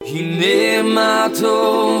הנה מה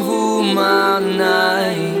טוב ומה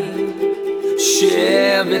נעים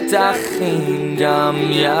שבת אחים גם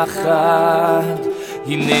יחד.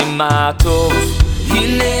 הנה מה טוב,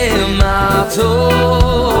 הנה מה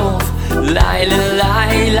טוב, לילה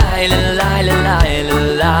לילה לילה לילה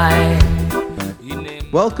לילה.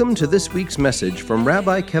 Welcome to this week's message from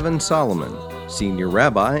Rabbi Kevin Solomon, Senior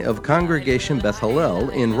Rabbi of Congregation Beth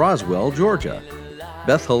Hallel in Roswell, Georgia.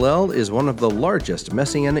 Beth Hallel is one of the largest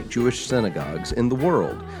Messianic Jewish synagogues in the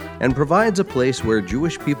world and provides a place where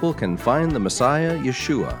Jewish people can find the Messiah,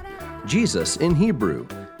 Yeshua, Jesus in Hebrew,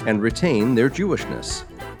 and retain their Jewishness.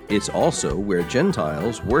 It's also where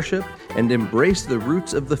Gentiles worship and embrace the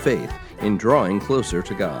roots of the faith in drawing closer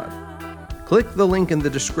to God. Click the link in the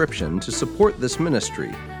description to support this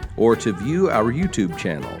ministry or to view our YouTube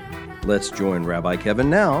channel. Let's join Rabbi Kevin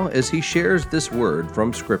now as he shares this word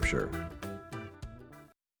from Scripture.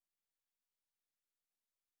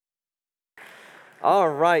 All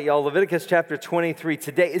right, y'all, Leviticus chapter 23.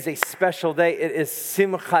 Today is a special day. It is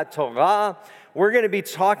Simchat Torah. We're going to be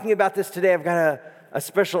talking about this today. I've got a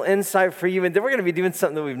special insight for you, and then we're going to be doing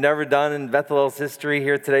something that we've never done in Beth Hallel's history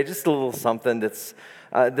here today, just a little something that's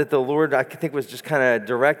that the Lord, I think, was just kind of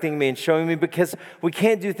directing me and showing me, because we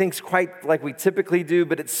can't do things quite like we typically do,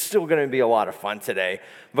 but it's still going to be a lot of fun today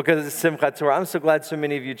because it's Simchat Torah. I'm so glad so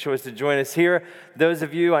many of you chose to join us here. Those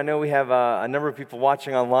of you, I know we have a number of people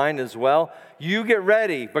watching online as well. You get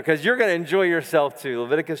ready because you're going to enjoy yourself too.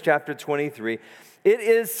 Leviticus chapter 23. It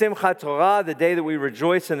is Simchat Torah, the day that we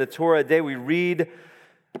rejoice in the Torah, a day we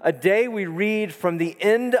read from the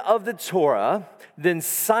end of the Torah, then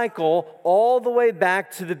cycle all the way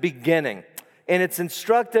back to the beginning. And it's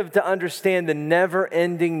instructive to understand the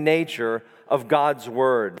never-ending nature of God's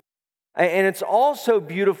Word. And it's also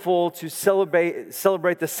beautiful to celebrate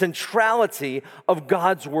the centrality of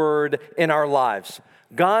God's Word in our lives.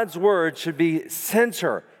 God's Word should be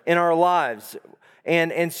center in our lives.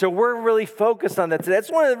 And so we're really focused on that today.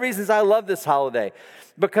 That's one of the reasons I love this holiday,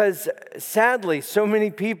 because sadly, so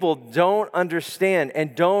many people don't understand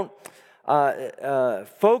and don't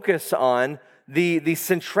focus on the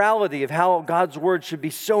centrality of how God's Word should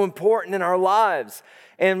be so important in our lives.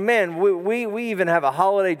 And man, we even have a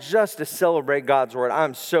holiday just to celebrate God's Word.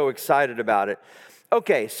 I'm so excited about it.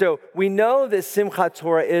 Okay, so we know that Simchat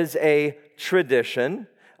Torah is a tradition.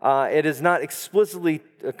 It is not explicitly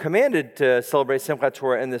commanded to celebrate Simchat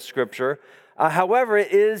Torah in the Scripture. However,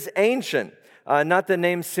 it is ancient. Not the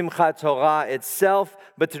name Simchat Torah itself,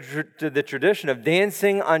 but the tradition of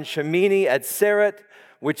dancing on Shemini Atzeret,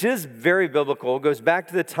 which is very biblical, goes back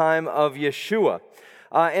to the time of Yeshua.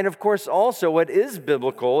 And of course, also what is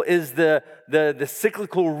biblical is the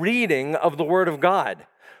cyclical reading of the Word of God.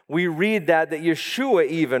 We read that Yeshua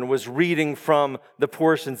even was reading from the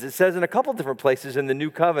portions. It says in a couple different places in the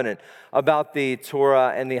New Covenant about the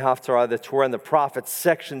Torah and the Haftarah, the Torah and the prophets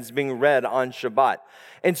sections being read on Shabbat.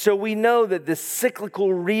 And so we know that the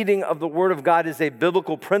cyclical reading of the Word of God is a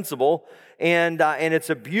biblical principle, and it's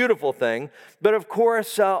a beautiful thing. But of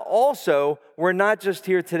course, also, we're not just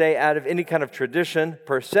here today out of any kind of tradition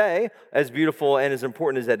per se, as beautiful and as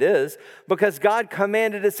important as that is, because God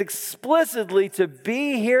commanded us explicitly to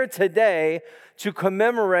be here today to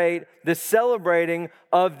commemorate the celebrating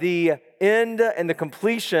of the end and the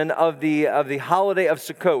completion of the holiday of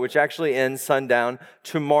Sukkot, which actually ends sundown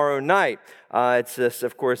tomorrow night. It's this,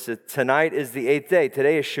 of course, tonight is the 8th day.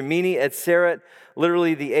 Today is Shemini Atzeret,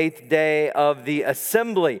 literally the 8th day of the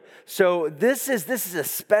assembly. So this is a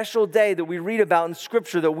special day that we read about in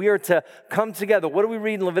Scripture, that we are to come together. What do we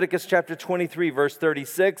read in Leviticus chapter 23, verse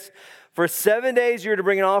 36? For 7 days you're to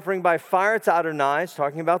bring an offering by fire to Adonai, it's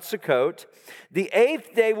talking about Sukkot. The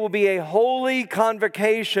 8th day will be a holy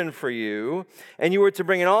convocation for you, and you are to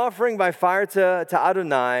bring an offering by fire to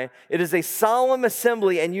Adonai. It is a solemn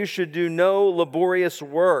assembly, and you should do no laborious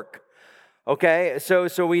work. Okay,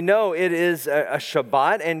 so we know it is a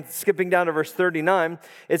Shabbat, and skipping down to verse 39,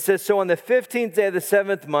 it says, so on the 15th day of the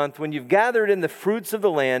 7th month, when you've gathered in the fruits of the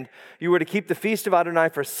land, you were to keep the feast of Adonai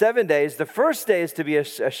for 7 days. The first day is to be a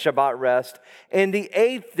Shabbat rest, and the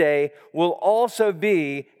 8th day will also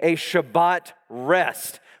be a Shabbat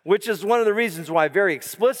rest, which is one of the reasons why very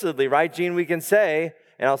explicitly, right, Gene, we can say,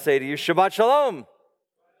 and I'll say to you, Shabbat Shalom.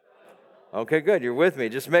 Okay, good, you're with me,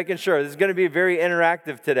 just making sure. This is going to be very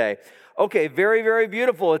interactive today. Okay, very, very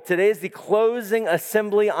beautiful. Today is the closing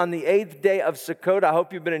assembly on the 8th day of Sukkot. I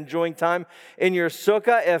hope you've been enjoying time in your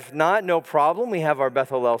sukkah. If not, no problem. We have our Beth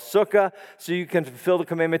Hallel sukkah, so you can fulfill the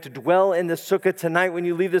commandment to dwell in the sukkah tonight when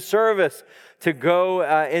you leave the service. to go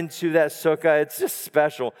into that sukkah. It's just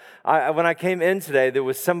special. When I came in today, there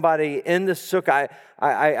was somebody in the sukkah.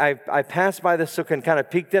 I passed by the sukkah and kind of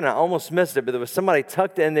peeked in. I almost missed it, but there was somebody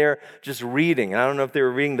tucked in there just reading. And I don't know if they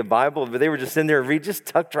were reading the Bible, but they were just in there just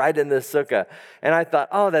tucked right in the sukkah. And I thought,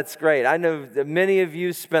 oh, that's great. I know that many of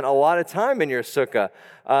you spent a lot of time in your sukkah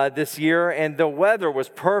this year, and the weather was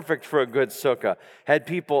perfect for a good sukkah. Had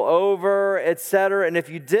people over, etc. And if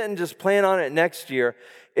you didn't, just plan on it next year.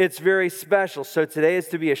 It's very special. So today is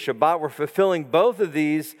to be a Shabbat. We're fulfilling both of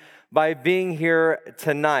these by being here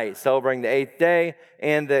tonight, celebrating the 8th day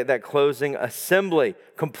and that closing assembly,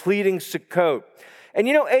 completing Sukkot. And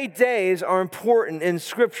 8 days are important in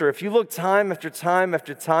Scripture. If you look time after time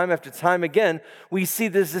after time after time again, we see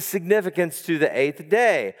there's a significance to the 8th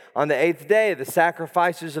day. On the 8th day, the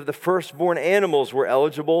sacrifices of the firstborn animals were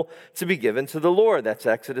eligible to be given to the Lord. That's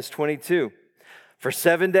Exodus 22. For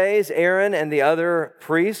 7 days, Aaron and the other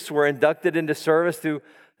priests were inducted into service through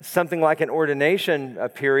something like an ordination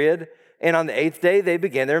period. And on the 8th day, they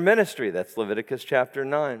began their ministry. That's Leviticus chapter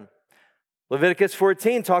 9. Leviticus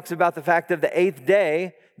 14 talks about the fact of the 8th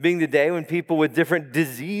day being the day when people with different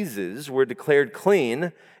diseases were declared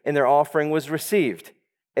clean and their offering was received.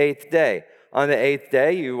 8th day. On the 8th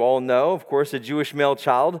day, you all know, of course, a Jewish male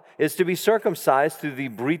child is to be circumcised through the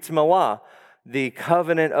Brit Milah, the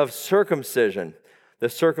covenant of circumcision. The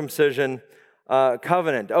circumcision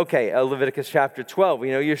covenant. Okay, Leviticus chapter 12. We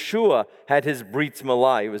know Yeshua had his Brit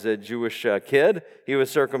Milah. He was a Jewish kid. He was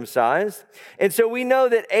circumcised. And so we know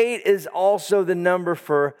that 8 is also the number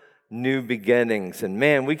for new beginnings. And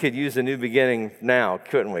man, we could use a new beginning now,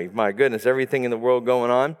 couldn't we? My goodness, everything in the world going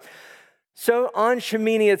on. So on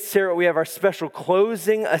Shemini Atzeret, we have our special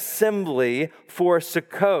closing assembly for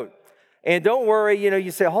Sukkot. And don't worry, you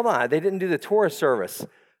say, hold on, they didn't do the Torah service.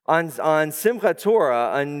 On Simchat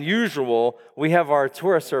Torah, unusual, we have our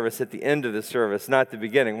Torah service at the end of the service, not the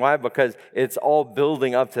beginning. Why? Because it's all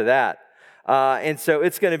building up to that. And so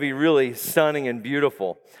it's going to be really stunning and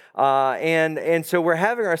beautiful. And so we're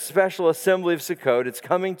having our special assembly of Sukkot. It's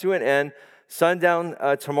coming to an end, sundown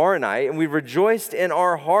tomorrow night. And we rejoiced in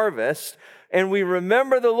our harvest. And we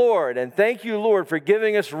remember the Lord. And thank you, Lord, for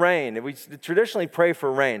giving us rain. And we traditionally pray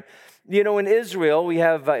for rain. In Israel, we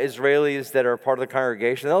have Israelis that are part of the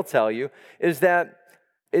congregation. They'll tell you is that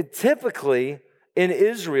typically in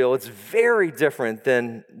Israel, it's very different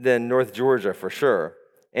than North Georgia for sure.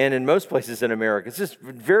 And in most places in America, it's just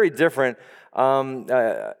very different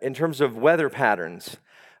in terms of weather patterns.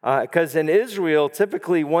 Because in Israel,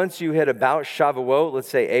 typically once you hit about Shavuot, let's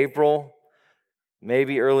say April,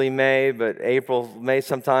 maybe early May, but April, May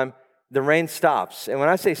sometime, the rain stops. And when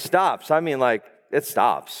I say stops, I mean like it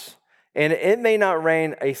stops. And it may not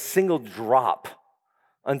rain a single drop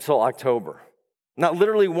until October. Not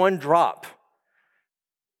literally one drop.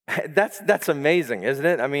 That's amazing, isn't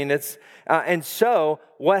it? I mean, it's and so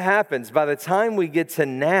what happens by the time we get to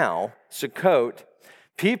now, Sukkot,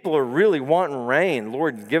 people are really wanting rain.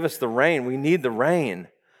 Lord, give us the rain. We need the rain.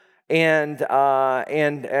 And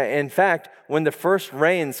in fact, when the first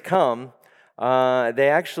rains come, they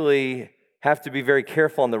actually have to be very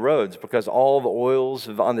careful on the roads because all the oils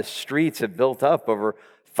on the streets have built up over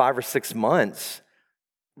 5 or 6 months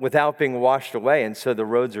without being washed away. And so the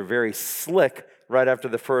roads are very slick right after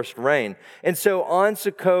the first rain. And so on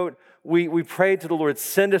Sukkot, we prayed to the Lord,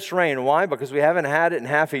 send us rain. Why? Because we haven't had it in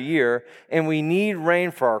half a year, and we need rain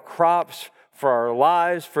for our crops, for our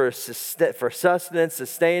lives, for sustenance,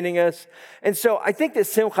 sustaining us. And so I think that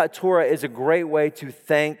Simchat Torah is a great way to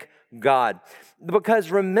thank God. Because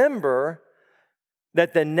remember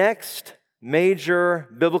that the next major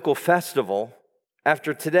biblical festival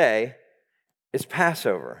after today is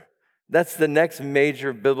Passover. That's the next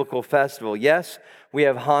major biblical festival. Yes, we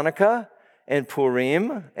have Hanukkah and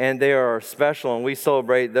Purim, and they are special, and we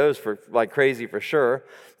celebrate those for like crazy for sure.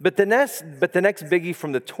 But the next biggie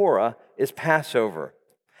from the Torah is Passover.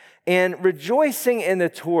 And rejoicing in the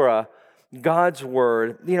Torah, God's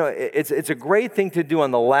word, it's a great thing to do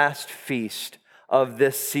on the last feast of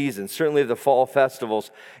this season, certainly the fall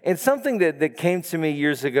festivals. And something that came to me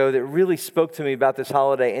years ago that really spoke to me about this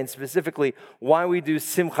holiday and specifically why we do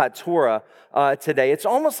Simchat Torah today. It's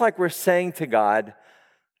almost like we're saying to God,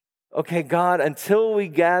 okay, God, until we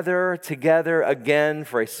gather together again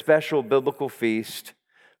for a special biblical feast,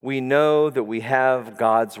 we know that we have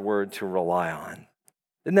God's word to rely on.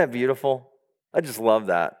 Isn't that beautiful? I just love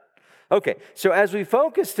that. Okay, so as we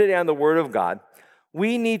focus today on the word of God,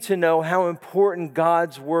 we need to know how important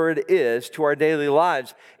God's word is to our daily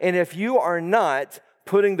lives. And if you are not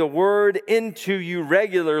putting the word into you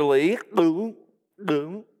regularly,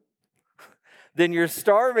 then you're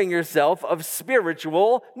starving yourself of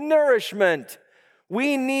spiritual nourishment.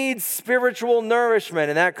 We need spiritual nourishment,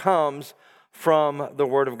 and that comes from the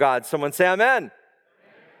Word of God. Someone say amen.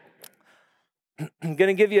 I'm going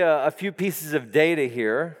to give you a few pieces of data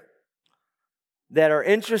here that are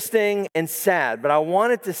interesting and sad, but I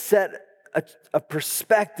wanted to set a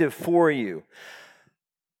perspective for you.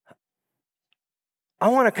 I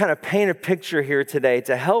want to kind of paint a picture here today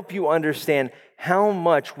to help you understand how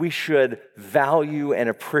much we should value and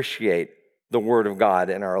appreciate the Word of God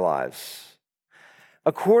in our lives.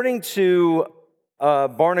 According to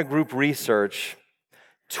Barna Group research,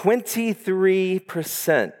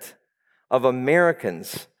 23% of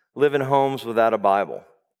Americans live in homes without a Bible.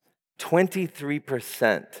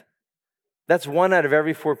 23%. That's 1 out of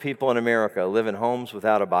every 4 people in America live in homes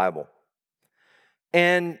without a Bible.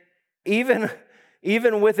 And even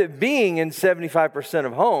with it being in 75%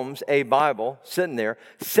 of homes, a Bible sitting there,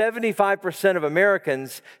 75% of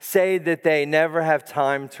Americans say that they never have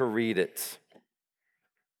time to read it.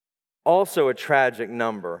 Also a tragic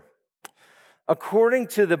number. According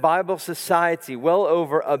to the Bible Society, well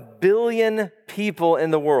over 1 billion people in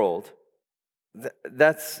the world,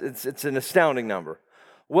 it's an astounding number.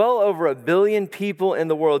 Well over 1 billion people in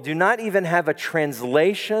the world do not even have a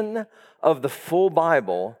translation of the full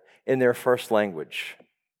Bible in their first language.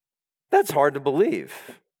 That's hard to believe.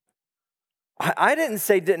 I didn't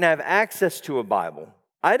say didn't have access to a Bible.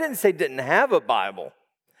 I didn't say didn't have a Bible.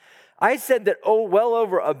 I said that, well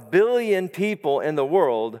over 1 billion people in the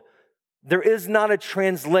world, there is not a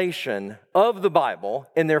translation of the Bible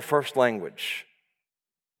in their first language.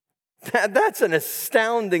 That's an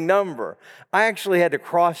astounding number. I actually had to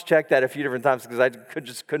cross-check that a few different times because I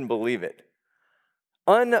just couldn't believe it.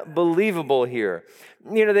 Unbelievable here.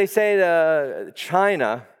 You know, they say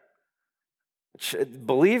China,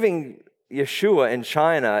 believing Yeshua in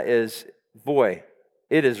China is, boy,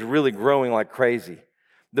 it is really growing like crazy.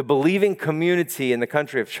 The believing community in the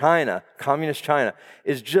country of China, communist China,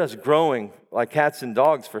 is just growing like cats and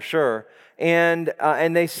dogs for sure. And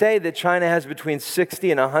they say that China has between 60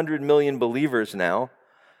 and 100 million believers now,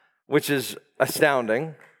 which is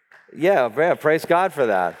astounding. Yeah, praise God for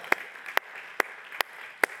that.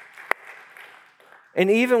 And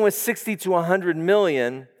even with 60 to 100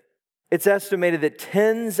 million, it's estimated that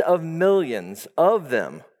tens of millions of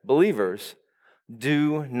them, believers,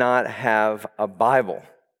 do not have a Bible,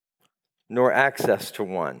 nor access to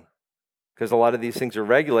one. Because a lot of these things are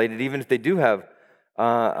regulated, even if they do have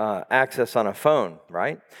access on a phone,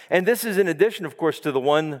 right? And this is in addition, of course, to the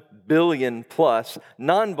 1 billion plus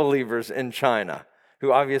non-believers in China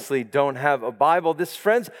who obviously don't have a Bible. This,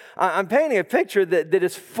 friends, I'm painting a picture that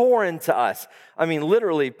is foreign to us. I mean,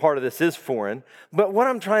 literally, part of this is foreign. But what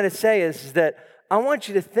I'm trying to say is that I want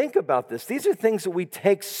you to think about this. These are things that we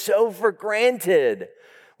take so for granted.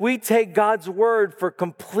 We take God's word for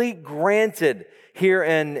complete granted here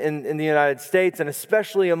in the United States, and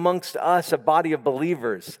especially amongst us, a body of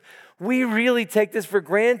believers. We really take this for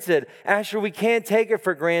granted. Asher, we can't take it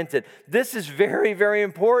for granted. This is very, very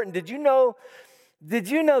important. Did you know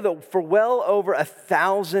that for well over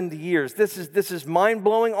 1,000 years, this is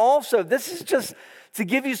mind-blowing also. This is just to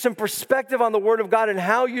give you some perspective on the Word of God and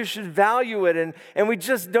how you should value it, and we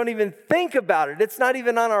just don't even think about it. It's not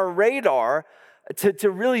even on our radar to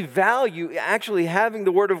really value actually having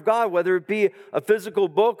the Word of God, whether it be a physical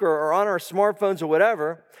book or on our smartphones or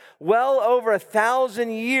whatever. Well over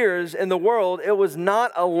 1,000 years in the world, it was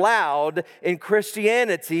not allowed in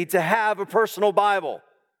Christianity to have a personal Bible.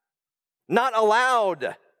 Not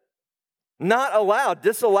allowed. Not allowed.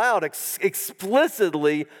 Disallowed.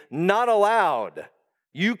 Explicitly not allowed.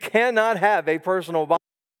 You cannot have a personal Bible.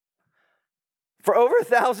 For over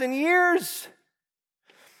 1,000 years.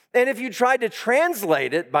 And if you tried to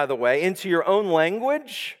translate it, by the way, into your own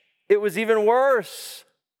language, it was even worse.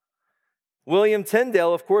 William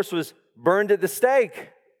Tyndale, of course, was burned at the stake,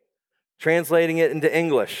 translating it into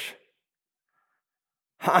English.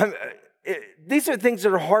 These are things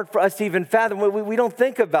that are hard for us to even fathom. We don't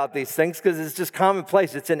think about these things because it's just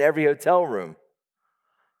commonplace. It's in every hotel room.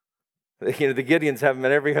 You know, the Gideons have them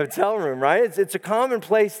in every hotel room, right? It's a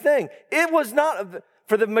commonplace thing. It was not,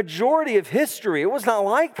 for the majority of history, it was not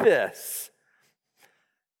like this.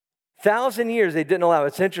 1,000 years they didn't allow.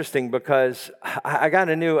 It's interesting because I got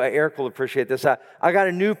a new, Eric will appreciate this, I got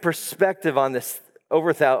a new perspective on this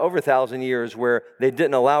over 1,000 years where they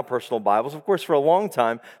didn't allow personal Bibles. Of course, for a long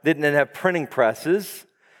time, they didn't have printing presses,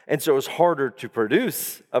 and so it was harder to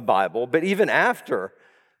produce a Bible. But even after,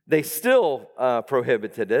 they still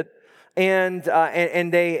prohibited it. And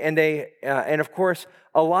of course,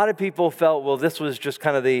 a lot of people felt, well, this was just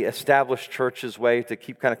kind of the established church's way to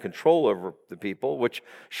keep kind of control over the people, which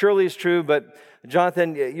surely is true. But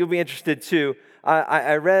Jonathan, you'll be interested too.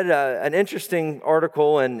 I read an interesting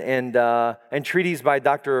article and treatise by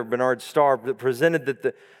Dr. Bernard Starr that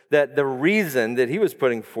presented that the reason that he was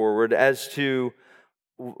putting forward as to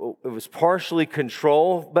it was partially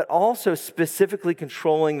control, but also specifically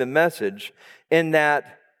controlling the message, in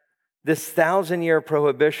that this 1,000-year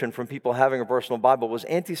prohibition from people having a personal Bible was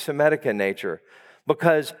anti-Semitic in nature,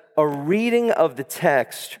 because a reading of the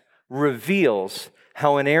text reveals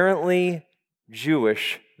how inerrantly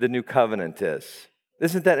Jewish the New Covenant is.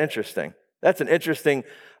 Isn't that interesting? That's an interesting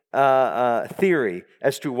theory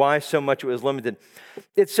as to why so much it was limited.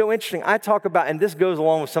 It's so interesting. I talk about, and this goes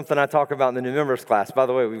along with something I talk about in the new members class. By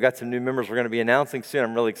the way, we've got some new members we're going to be announcing soon.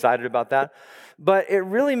 I'm really excited about that. But it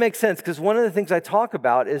really makes sense, because one of the things I talk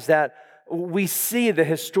about is that we see the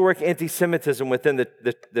historic anti-Semitism within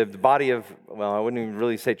the body of, well, I wouldn't even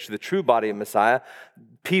really say the true body of Messiah,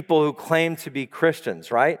 people who claim to be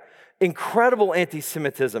Christians, right? Incredible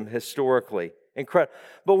anti-Semitism historically. Incredible.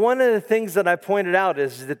 But one of the things that I pointed out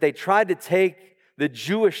is that they tried to take the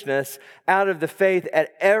Jewishness out of the faith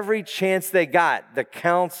at every chance they got. The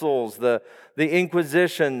councils, the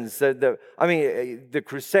inquisitions, the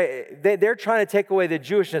crusade. They're trying to take away the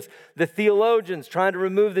Jewishness. The theologians trying to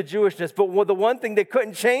remove the Jewishness. But the one thing they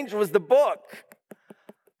couldn't change was the book.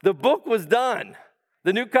 The book was done.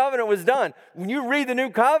 The New Covenant was done. When you read the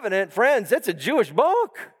New Covenant, friends, it's a Jewish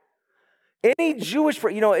book. Any Jewish,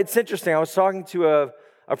 it's interesting. I was talking to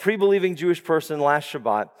a pre-believing Jewish person last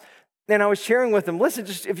Shabbat, and I was sharing with them, listen,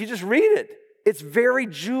 if you just read it, it's very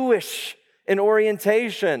Jewish in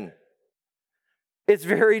orientation. It's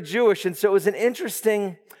very Jewish. And so it was an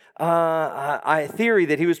interesting theory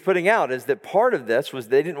that he was putting out, is that part of this was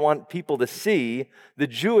they didn't want people to see the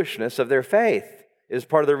Jewishness of their faith. It was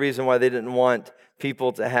part of the reason why they didn't want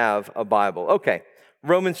people to have a Bible. Okay,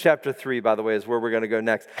 Romans chapter 3, by the way, is where we're going to go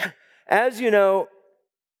next. As you know,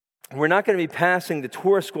 we're not going to be passing the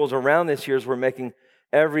Torah schools around this year, as we're making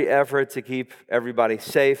every effort to keep everybody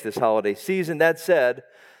safe this holiday season. That said,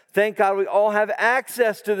 thank God we all have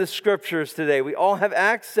access to the Scriptures today. We all have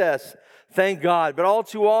access, thank God. But all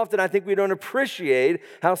too often, I think we don't appreciate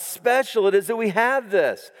how special it is that we have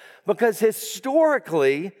this. Because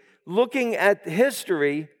historically, looking at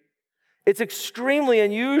history, it's extremely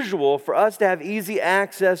unusual for us to have easy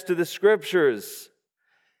access to the Scriptures.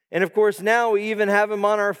 And of course, now we even have them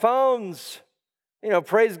on our phones.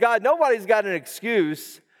 Praise God. Nobody's got an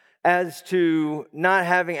excuse as to not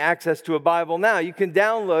having access to a Bible now. You can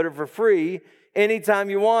download it for free anytime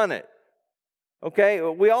you want it. Okay?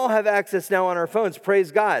 We all have access now on our phones.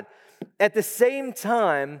 Praise God. At the same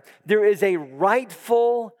time, there is a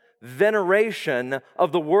rightful veneration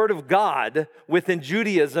of the Word of God within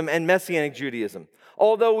Judaism and Messianic Judaism.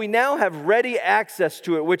 Although we now have ready access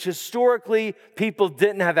to it, which historically people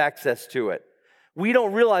didn't have access to it. We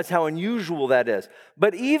don't realize how unusual that is.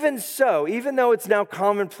 But even so, even though it's now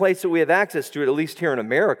commonplace that we have access to it, at least here in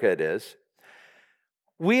America it is,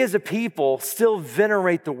 we as a people still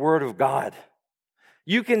venerate the Word of God.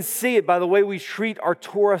 You can see it by the way we treat our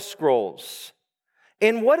Torah scrolls.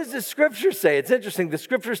 And what does the Scripture say? It's interesting. The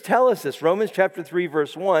Scriptures tell us this. Romans chapter 3,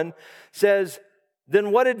 verse 1 says,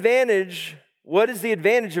 then what is the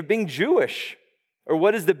advantage of being Jewish? Or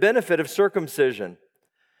what is the benefit of circumcision?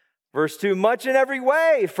 Verse 2, much in every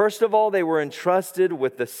way. First of all, they were entrusted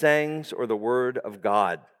with the sayings or the Word of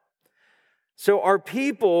God. So our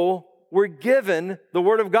people were given the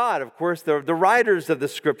Word of God. Of course, the writers of the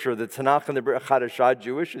Scripture, the Tanakh and the Brit Chadashah,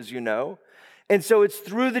 Jewish, as you know. And so it's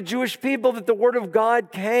through the Jewish people that the Word of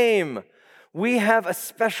God came. We have a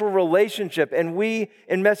special relationship, and we,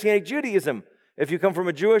 in Messianic Judaism, if you come from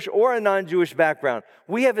a Jewish or a non-Jewish background,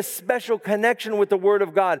 we have a special connection with the Word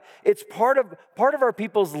of God. It's part of our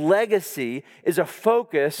people's legacy is a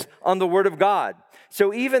focus on the Word of God.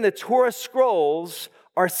 So even the Torah scrolls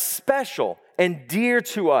are special and dear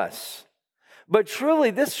to us. But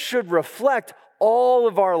truly, this should reflect all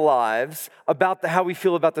of our lives about how we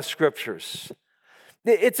feel about the Scriptures.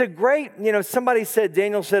 It's a great,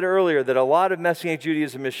 Daniel said earlier that a lot of Messianic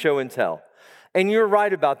Judaism is show and tell. And you're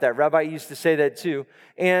right about that. Rabbi used to say that too.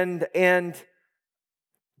 And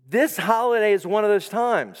this holiday is one of those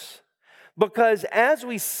times. Because as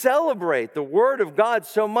we celebrate the Word of God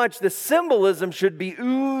so much, the symbolism should be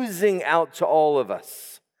oozing out to all of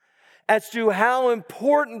us as to how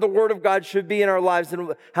important the Word of God should be in our lives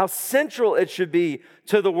and how central it should be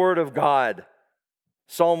to the Word of God.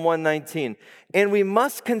 Psalm 119. And we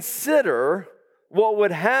must consider what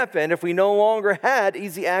would happen if we no longer had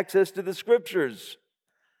easy access to the Scriptures.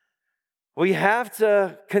 We have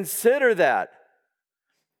to consider that.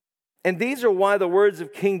 And these are why the words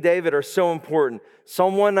of King David are so important.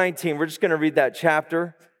 Psalm 119, we're just going to read that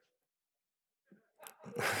chapter.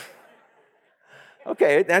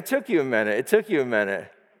 Okay, that took you a minute. It took you a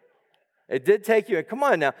minute. It did take you. Come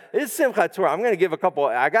on now. It's Simchat Torah. I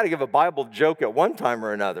got to give a Bible joke at one time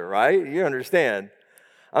or another, right? You understand.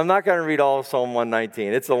 I'm not going to read all of Psalm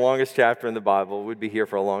 119. It's the longest chapter in the Bible. We'd be here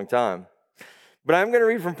for a long time. But I'm going to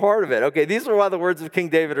read from part of it. Okay, these are why the words of King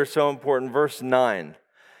David are so important. Verse 9.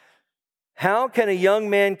 How can a young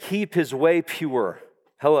man keep his way pure?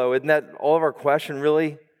 Hello, isn't that all of our question,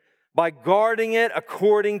 really? By guarding it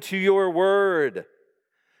according to your word.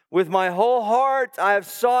 With my whole heart I have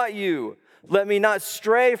sought you. Let me not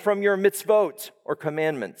stray from your mitzvot or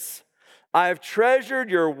commandments. I have treasured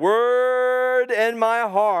your word in my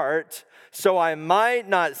heart so I might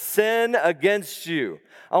not sin against you.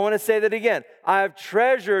 I want to say that again. I have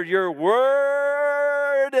treasured your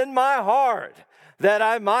word in my heart that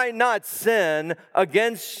I might not sin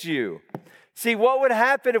against you. See, what would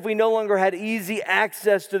happen if we no longer had easy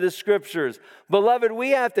access to the scriptures? Beloved,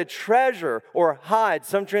 we have to treasure or hide.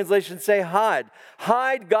 Some translations say hide.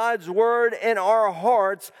 Hide God's word in our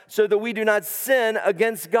hearts so that we do not sin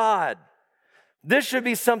against God. This should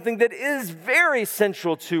be something that is very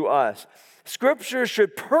central to us. Scripture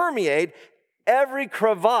should permeate every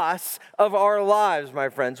crevasse of our lives, my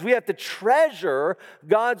friends. We have to treasure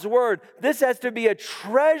God's word. This has to be a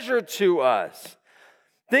treasure to us.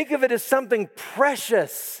 Think of it as something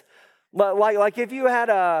precious. Like if you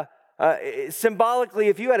had symbolically,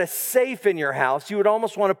 if you had a safe in your house, you would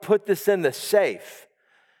almost want to put this in the safe.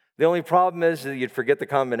 The only problem is that you'd forget the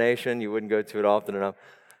combination. You wouldn't go to it often enough.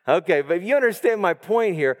 Okay, but if you understand my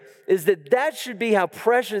point here, is that should be how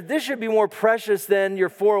precious, this should be more precious than your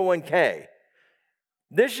 401k.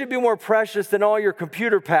 This should be more precious than all your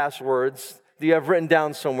computer passwords that you have written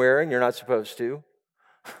down somewhere and you're not supposed to.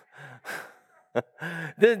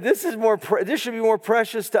 This should be more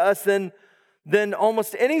precious to us than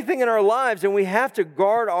almost anything in our lives, and we have to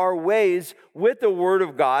guard our ways with the Word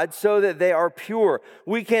of God so that they are pure.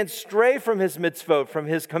 We can't stray from His mitzvot, from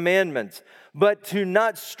His commandments. But to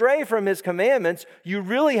not stray from His commandments, you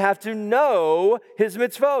really have to know His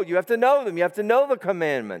mitzvot. You have to know them. You have to know the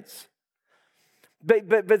commandments.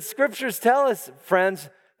 But scriptures tell us, friends,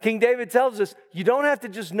 King David tells us, you don't have to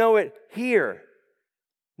just know it here.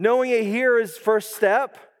 Knowing it here is first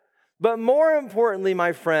step. But more importantly,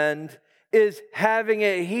 my friend, is having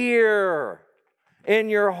it here in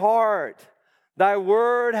your heart. Thy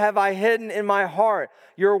word have I hidden in my heart.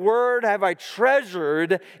 Your word have I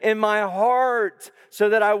treasured in my heart so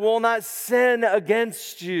that I will not sin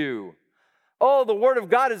against you. Oh, the word of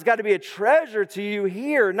God has got to be a treasure to you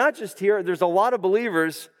here, not just here. There's a lot of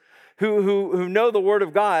believers who know the word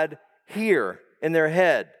of God here in their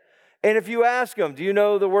head. And if you ask them, do you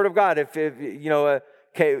know the word of God? If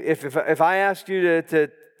I asked you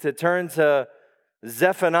to turn to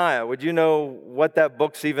Zephaniah, would you know what that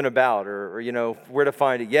book's even about or where to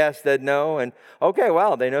find it? Yes, they'd know. And okay,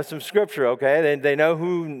 wow, they know some scripture, okay? They know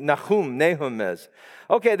who Nahum is.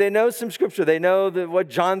 Okay, they know some scripture. They know what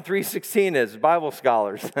John 3:16 is, Bible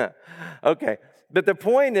scholars. Okay, but the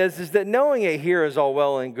point is that knowing it here is all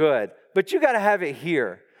well and good, but you got to have it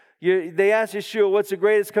here. They asked Yeshua, what's the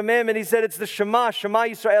greatest commandment? He said, it's the Shema. Shema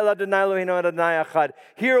Yisrael Adonai Eloheinu Adonai Echad.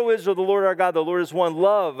 Hear, O Israel, the Lord our God, the Lord is one.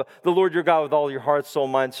 Love the Lord your God with all your heart, soul,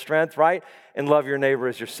 mind, strength, right? And love your neighbor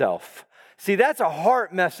as yourself. See, that's a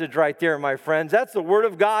heart message right there, my friends. That's the word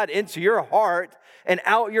of God into your heart and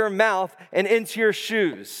out your mouth and into your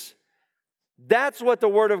shoes. That's what the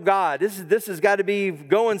word of God, this has got to be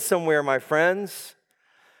going somewhere, my friends.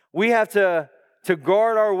 We have to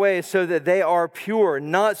guard our ways so that they are pure,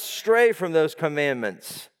 not stray from those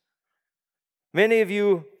commandments. Many of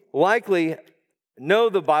you likely know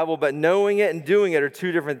the Bible, but knowing it and doing it are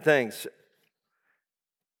two different things.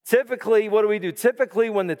 Typically, what do? Typically,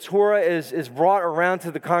 when the Torah is brought around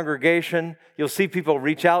to the congregation, you'll see people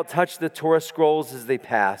reach out, touch the Torah scrolls as they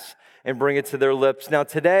pass, and bring it to their lips. Now,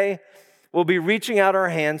 today, we'll be reaching out our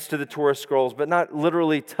hands to the Torah scrolls, but not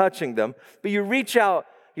literally touching them. But you reach out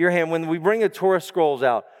your hand when we bring the Torah scrolls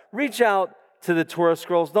out. Reach out to the Torah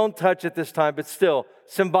scrolls. Don't touch it this time, but still,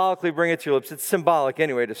 symbolically bring it to your lips. It's symbolic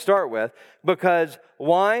anyway to start with. Because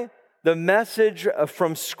why? The message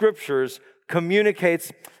from Scriptures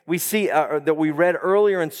communicates. We see that we read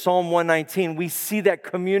earlier in Psalm 119, we see that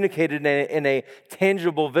communicated in a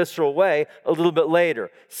tangible, visceral way a little bit later.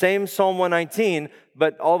 Same Psalm 119,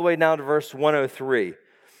 but all the way down to verse 103.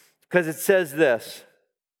 Because it says this.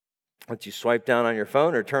 Once you swipe down on your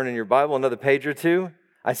phone or turn in your Bible another page or two,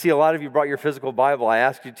 I see a lot of you brought your physical Bible. I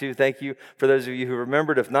asked you to. Thank you for those of you who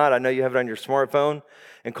remembered. If not, I know you have it on your smartphone.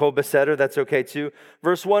 And Cole Bessetter, that's okay too.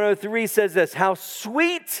 Verse 103 says this, how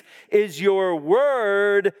sweet is your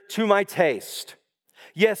word to my taste.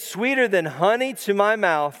 Yes, sweeter than honey to my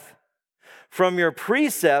mouth. From your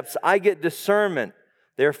precepts I get discernment.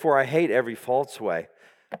 Therefore I hate every false way.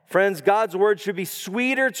 Friends, God's word should be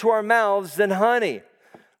sweeter to our mouths than honey.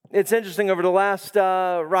 It's interesting, over the last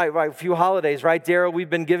few holidays, right, Daryl, we've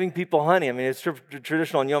been giving people honey. I mean, it's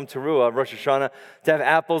traditional on Yom Teruah, Rosh Hashanah, to have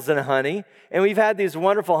apples and honey. And we've had these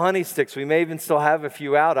wonderful honey sticks. We may even still have a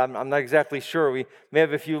few out. I'm not exactly sure. We may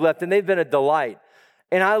have a few left, and they've been a delight.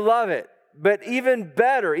 And I love it. But even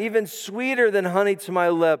better, even sweeter than honey to my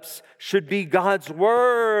lips should be God's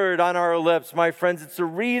word on our lips, my friends. It's the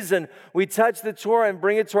reason we touch the Torah and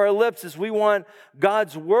bring it to our lips, is we want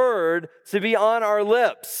God's word to be on our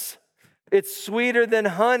lips. It's sweeter than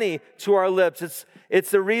honey to our lips.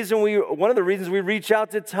 It's the reason one of the reasons we reach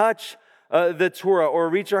out to touch the Torah or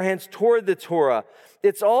reach our hands toward the Torah.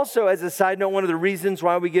 It's also, as a side note, one of the reasons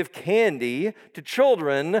why we give candy to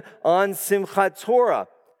children on Simchat Torah.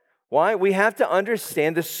 Why? We have to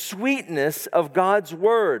understand the sweetness of God's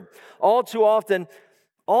word. All too often,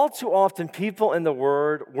 people in the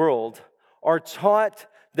world are taught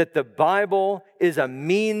that the Bible is a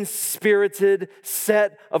mean-spirited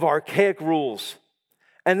set of archaic rules.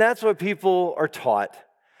 And that's what people are taught.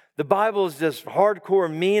 The Bible is just hardcore,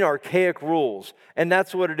 mean, archaic rules. And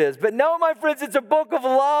that's what it is. But no, my friends, it's a book of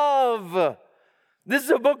love. This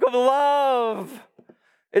is a book of love.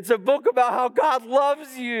 It's a book about how God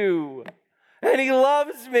loves you, and He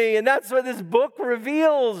loves me, and that's what this book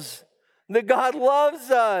reveals, that God loves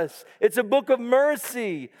us. It's a book of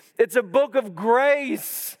mercy. It's a book of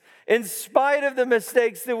grace, in spite of the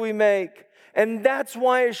mistakes that we make, and that's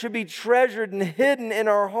why it should be treasured and hidden in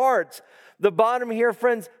our hearts. The bottom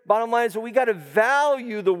line is that we got to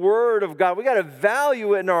value the Word of God. We got to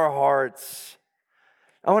value it in our hearts.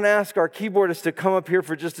 I want to ask our keyboardist to come up here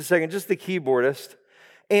for just a second, just the keyboardist.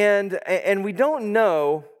 And we don't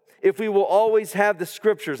know if we will always have the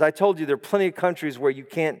scriptures. I told you there are plenty of countries where you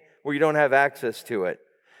don't have access to it.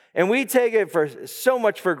 And we take it for so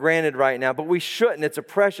much for granted right now, but we shouldn't. It's a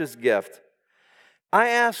precious gift. I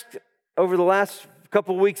asked over the last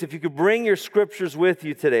couple of weeks if you could bring your scriptures with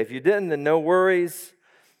you today. If you didn't, then no worries.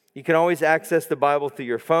 You can always access the Bible through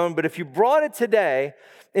your phone. But if you brought it today,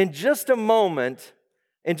 in just a moment,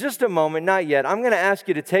 not yet, I'm going to ask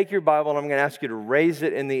you to take your Bible and I'm going to ask you to raise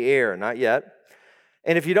it in the air. Not yet.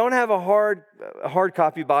 And if you don't have a hard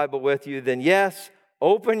copy Bible with you, then yes,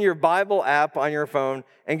 open your Bible app on your phone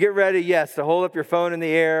and get ready, to hold up your phone in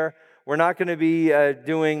the air. We're not going to be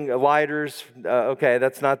doing lighters. Okay,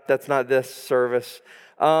 that's not this service.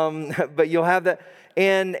 But you'll have that.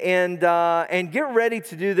 And get ready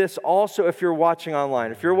to do this also if you're watching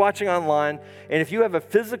online. If you're watching online and if you have a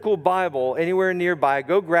physical Bible anywhere nearby,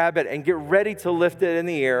 go grab it and get ready to lift it in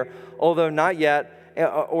the air, although not yet.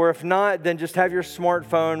 Or if not, then just have your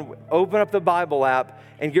smartphone, open up the Bible app,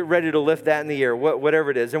 and get ready to lift that in the air, whatever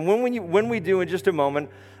it is. And when we do in just a moment,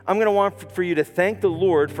 I'm going to want for you to thank the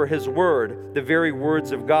Lord for His Word, the very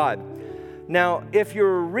words of God. Now, if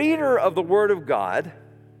you're a reader of the Word of God,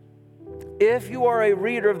 if you are a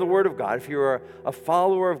reader of the Word of God, if you're a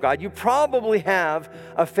follower of God, you probably have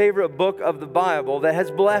a favorite book of the Bible that has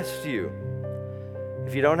blessed you.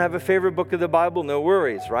 If you don't have a favorite book of the Bible, no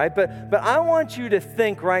worries, right? But I want you to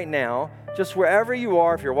think right now, just wherever you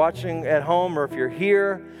are, if you're watching at home or if you're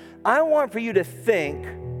here, I want for you to think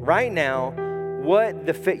right now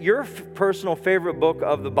what your personal favorite book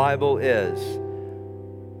of the Bible is.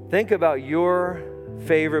 Think about your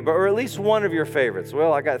favorite, or at least one of your favorites.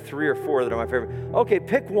 Well, I got 3 or 4 that are my favorite. Okay,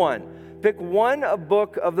 pick one. Pick one a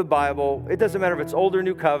book of the Bible. It doesn't matter if it's Old or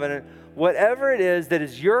New Covenant. Whatever it is that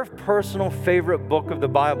is your personal favorite book of the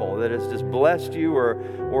Bible that has just blessed you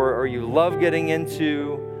or you love getting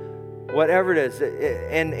into, whatever it is.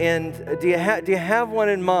 And do you have one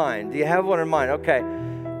in mind? Do you have one in mind? Okay.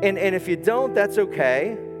 And if you don't, that's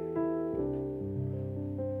okay.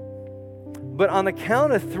 But on the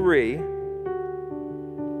count of 3,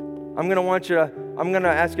 I'm going to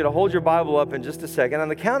ask you to hold your Bible up in just a second. On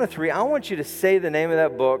the count of 3, I want you to say the name of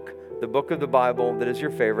that book, the book of the Bible that is your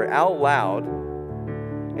favorite, out loud,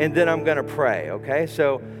 and then I'm going to pray, okay?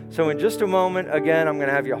 So in just a moment, again, I'm going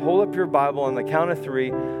to have you hold up your Bible. On the count of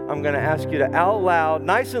 3, I'm going to ask you to out loud,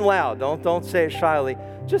 nice and loud, don't say it shyly,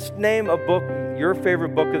 just name a book, your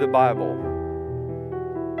favorite book of the Bible.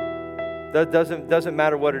 That doesn't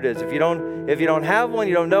matter what it is. If you don't have one,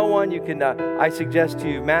 you don't know one, you can. I suggest to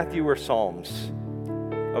you Matthew or Psalms.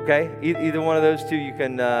 Okay, either one of those two you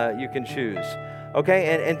can choose.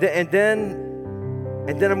 Okay, and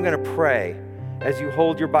then I'm going to pray as you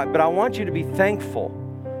hold your Bible. But I want you to be thankful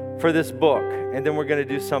for this book, and then we're going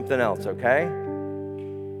to do something else, okay?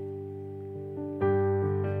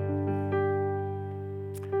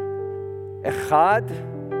 Echad,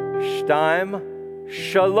 shtaim,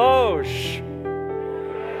 shalosh.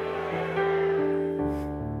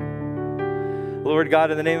 Lord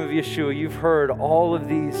God, in the name of Yeshua, you've heard all of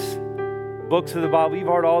these books of the Bible. You've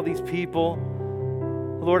heard all these people.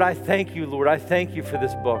 Lord, I thank you, Lord. I thank you for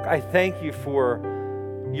this book. I thank you for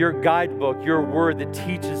your guidebook, your word that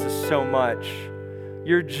teaches us so much.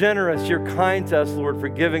 You're generous, you're kind to us, Lord, for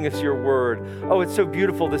giving us your word. Oh, it's so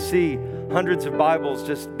beautiful to see hundreds of Bibles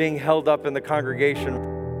just being held up in the congregation.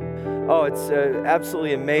 Oh, it's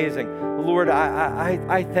absolutely amazing. Lord,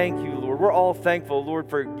 I thank you, Lord. We're all thankful, Lord,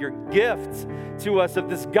 for your gift to us of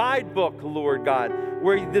this guidebook, Lord God,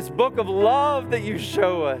 where this book of love that you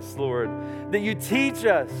show us, Lord, that you teach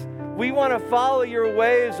us. We want to follow your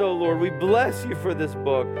ways, oh Lord. We bless you for this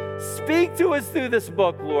book. Speak to us through this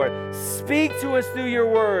book, Lord. Speak to us through your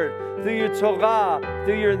word, through your Torah,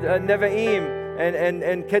 through your Nevi'im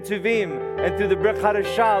and Ketuvim, and through the Brit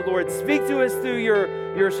Hadashah, Lord. Speak to us through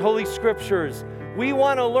your holy scriptures. We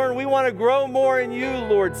want to learn. We want to grow more in you,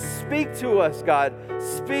 Lord. Speak to us, God.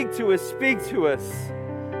 Speak to us. Speak to us.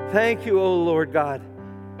 Thank you, oh Lord God.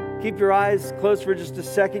 Keep your eyes closed for just a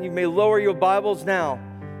second. You may lower your Bibles now.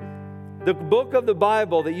 The book of the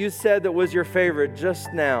Bible that you said that was your favorite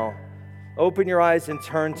just now, open your eyes and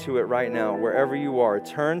turn to it right now, wherever you are.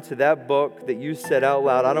 Turn to that book that you said out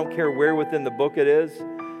loud. I don't care where within the book it is.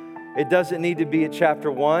 It doesn't need to be at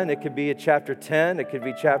chapter 1. It could be at chapter 10. It could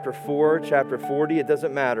be chapter 4, chapter 40. It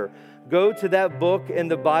doesn't matter. Go to that book in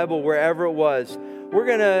the Bible, wherever it was. We're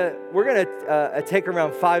gonna take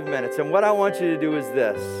around 5 minutes. And what I want you to do is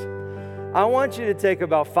this. I want you to take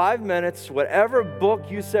about 5 minutes, whatever book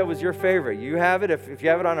you said was your favorite. You have it. If you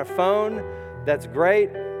have it on a phone, that's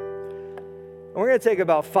great. And we're going to take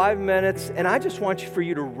about 5 minutes, and I just want for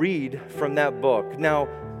you to read from that book. Now,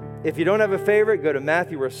 if you don't have a favorite, go to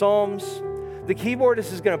Matthew or Psalms. The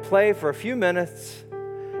keyboardist is going to play for a few minutes,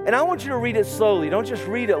 and I want you to read it slowly. Don't just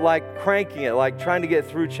read it like cranking it, like trying to get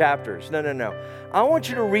through chapters. No. I want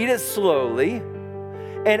you to read it slowly.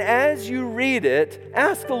 And as you read it,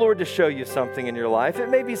 ask the Lord to show you something in your life. It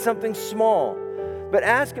may be something small, but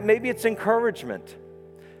ask it. Maybe it's encouragement.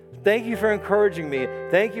 Thank you for encouraging me.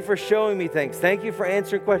 Thank you for showing me things. Thank you for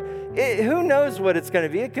answering questions. Who knows what it's going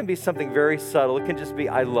to be? It can be something very subtle. It can just be,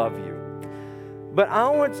 I love you. But I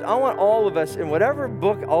want all of us, in whatever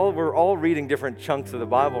book, we're all reading different chunks of the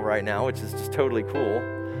Bible right now, which is just totally cool.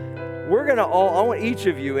 I want each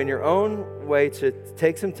of you in your own way to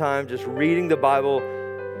take some time just reading the Bible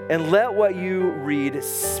and let what you read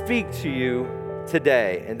speak to you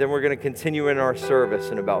today. And then we're going to continue in our service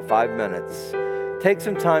in about 5 minutes. Take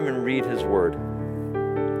some time and read his word.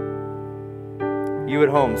 You at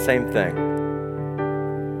home, same thing.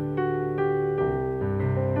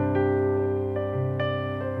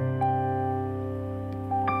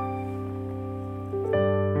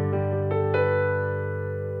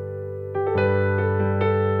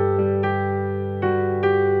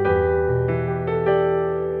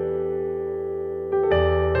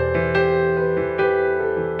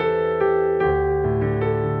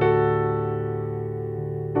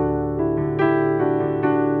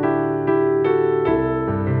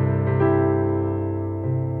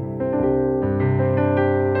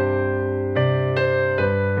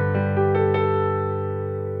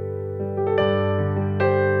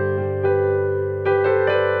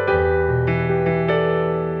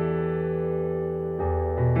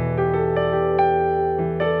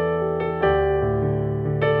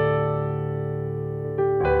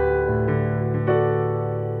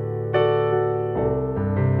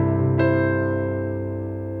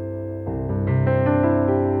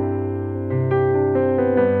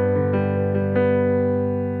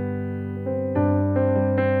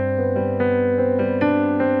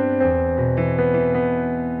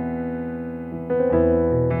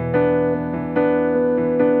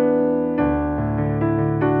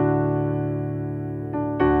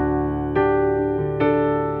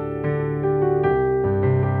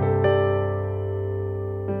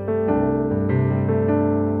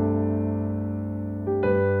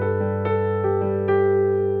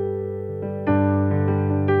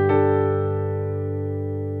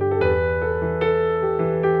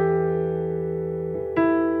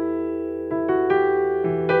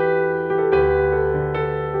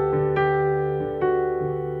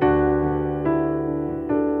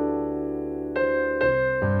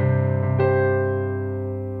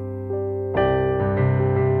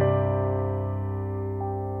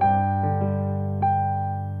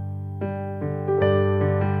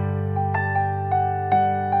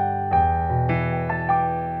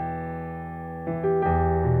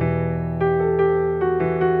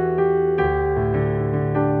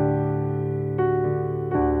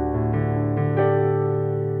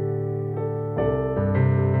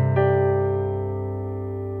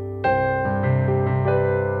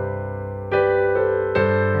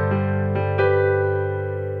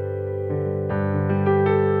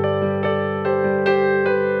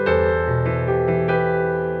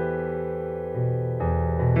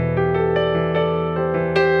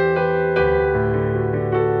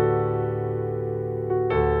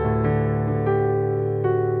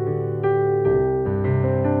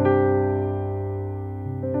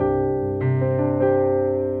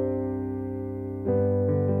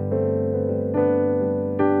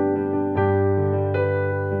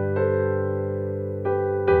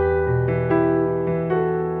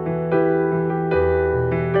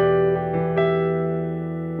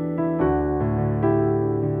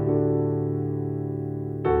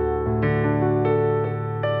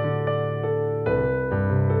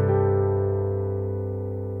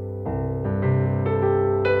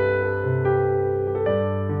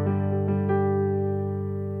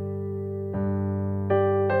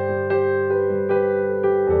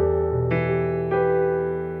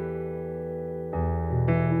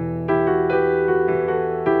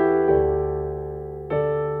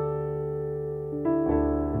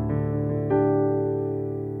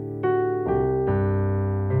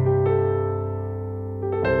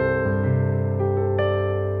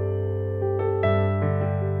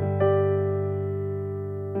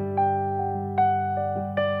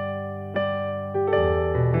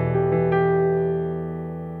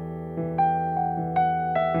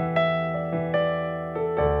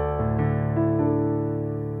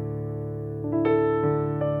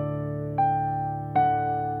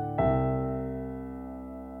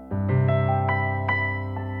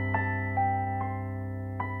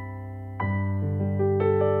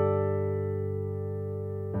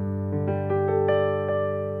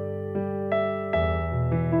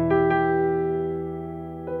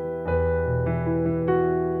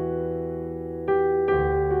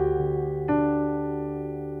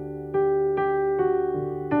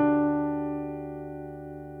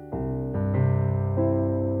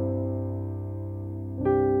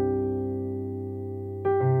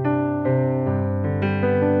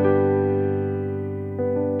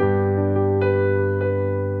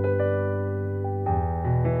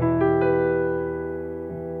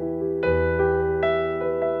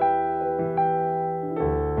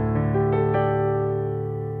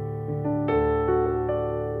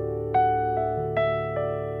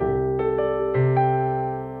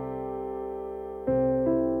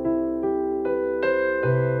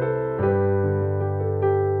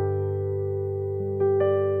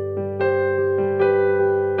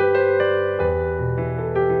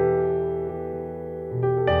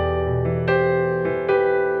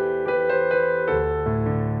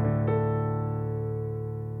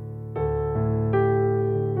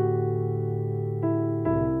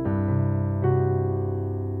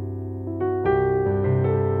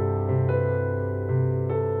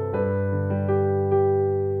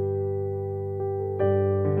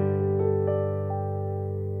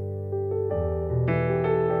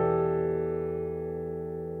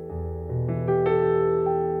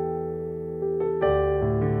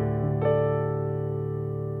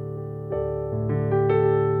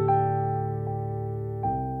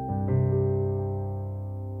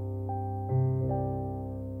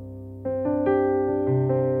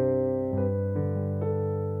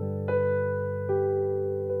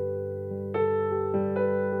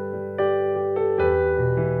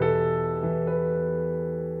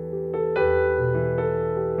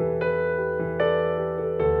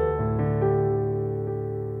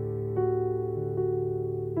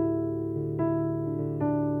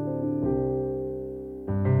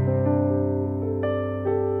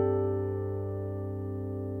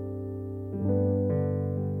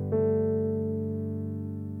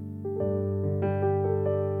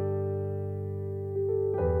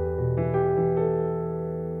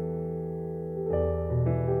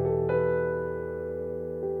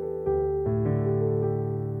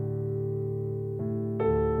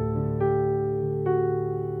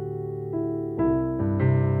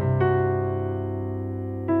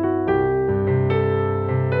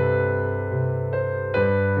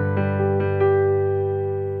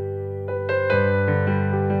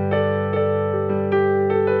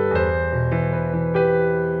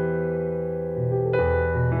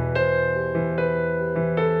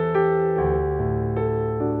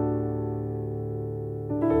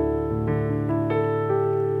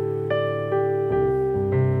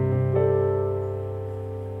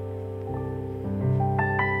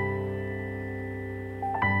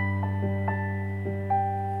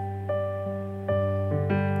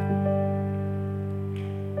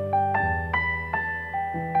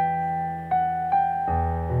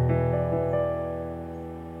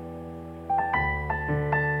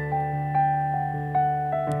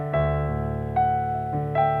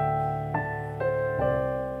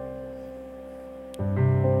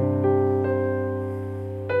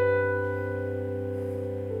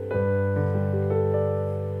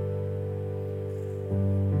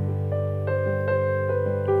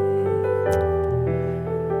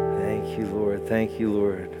 Thank you,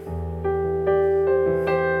 Lord.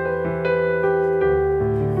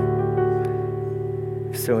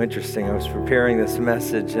 So interesting. I was preparing this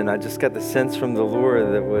message and I just got the sense from the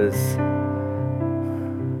Lord that was,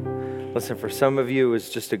 listen, for some of you, it was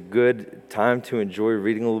just a good time to enjoy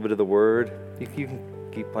reading a little bit of the Word. You can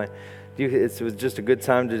keep playing. It was just a good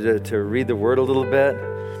time to read the Word a little bit.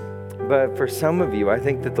 But for some of you, I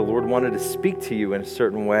think that the Lord wanted to speak to you in a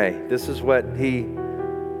certain way. This is what the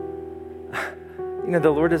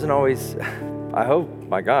Lord doesn't always, I hope,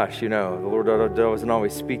 my gosh, the Lord doesn't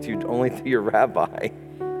always speak to you only through your rabbi.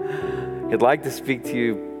 He'd like to speak to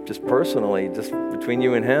you just personally, just between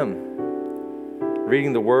you and Him.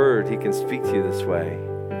 Reading the Word, He can speak to you this way.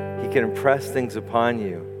 He can impress things upon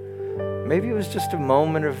you. Maybe it was just a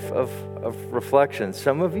moment of reflection.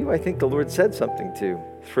 Some of you, I think the Lord said something to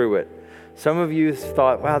through it. Some of you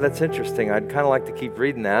thought, wow, that's interesting. I'd kind of like to keep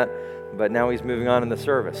reading that, but now He's moving on in the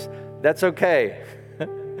service. That's okay.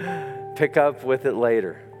 Pick up with it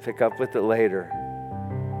later. Pick up with it later.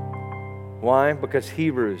 Why? Because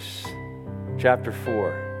Hebrews chapter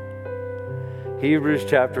 4. Hebrews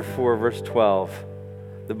chapter 4, verse 12.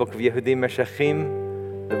 The book of Yehudim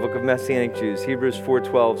Meshachim, the book of Messianic Jews. Hebrews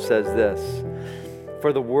 4:12 says this: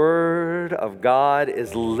 For the word of God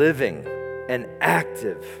is living and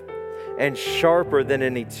active and sharper than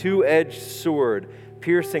any two-edged sword,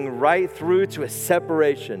 piercing right through to a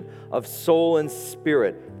separation of soul and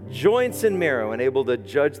spirit, joints and marrow, and able to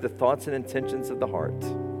judge the thoughts and intentions of the heart.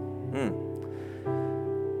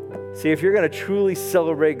 See, if you're going to truly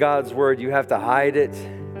celebrate God's word, you have to hide it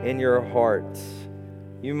in your heart.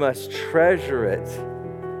 You must treasure it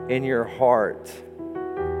in your heart.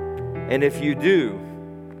 And if you do,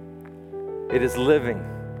 it is living.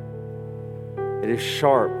 It is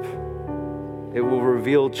sharp. It will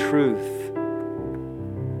reveal truth.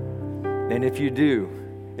 And if you do,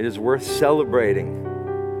 it is worth celebrating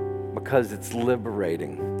because it's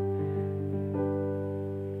liberating.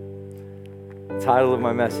 The title of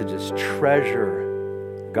my message is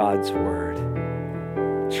Treasure God's Word.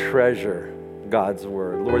 Treasure God's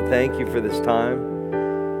Word. Lord, thank you for this time.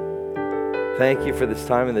 Thank you for this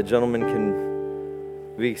time, and the gentlemen can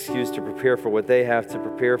be excused to prepare for what they have to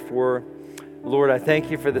prepare for. Lord, I thank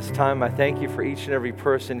you for this time. I thank you for each and every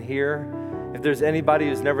person here. If there's anybody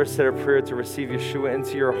who's never said a prayer to receive Yeshua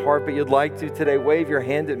into your heart, but you'd like to today, wave your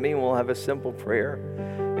hand at me and we'll have a simple prayer.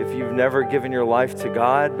 If you've never given your life to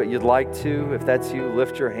God, but you'd like to, if that's you,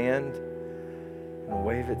 lift your hand and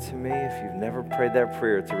wave it to me. If you've never prayed that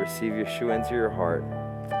prayer to receive Yeshua into your heart.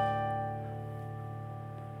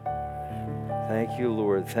 Thank you,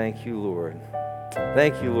 Lord. Thank you, Lord.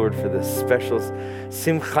 Thank you, Lord, for this special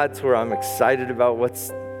Simchat Torah. I'm excited about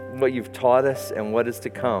what you've taught us and what is to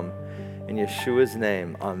come. In Yeshua's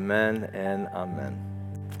name, amen and amen.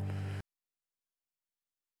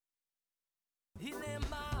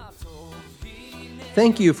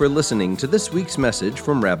 Thank you for listening to this week's message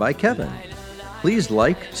from Rabbi Kevin. Please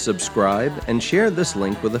like, subscribe, and share this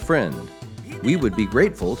link with a friend. We would be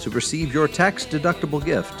grateful to receive your tax-deductible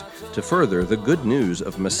gift to further the good news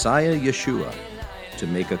of Messiah Yeshua. To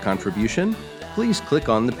make a contribution, please click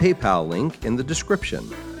on the PayPal link in the description.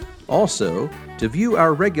 Also, to view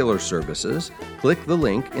our regular services, click the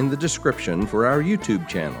link in the description for our YouTube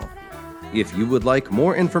channel. If you would like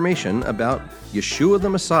more information about Yeshua the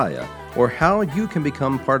Messiah or how you can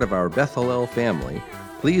become part of our Beth Hallel family,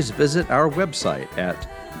 please visit our website at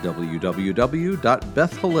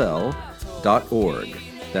www.bethhallel.org.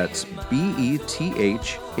 That's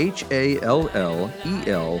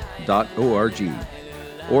BETHHALLEL.org.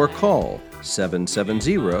 Or call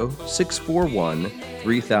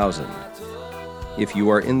 770-641-3000. If you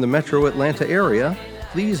are in the metro Atlanta area,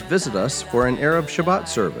 please visit us for an Erev Shabbat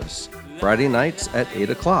service, Friday nights at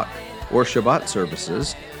 8 o'clock, or Shabbat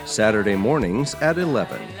services, Saturday mornings at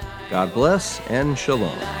 11. God bless and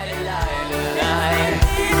shalom.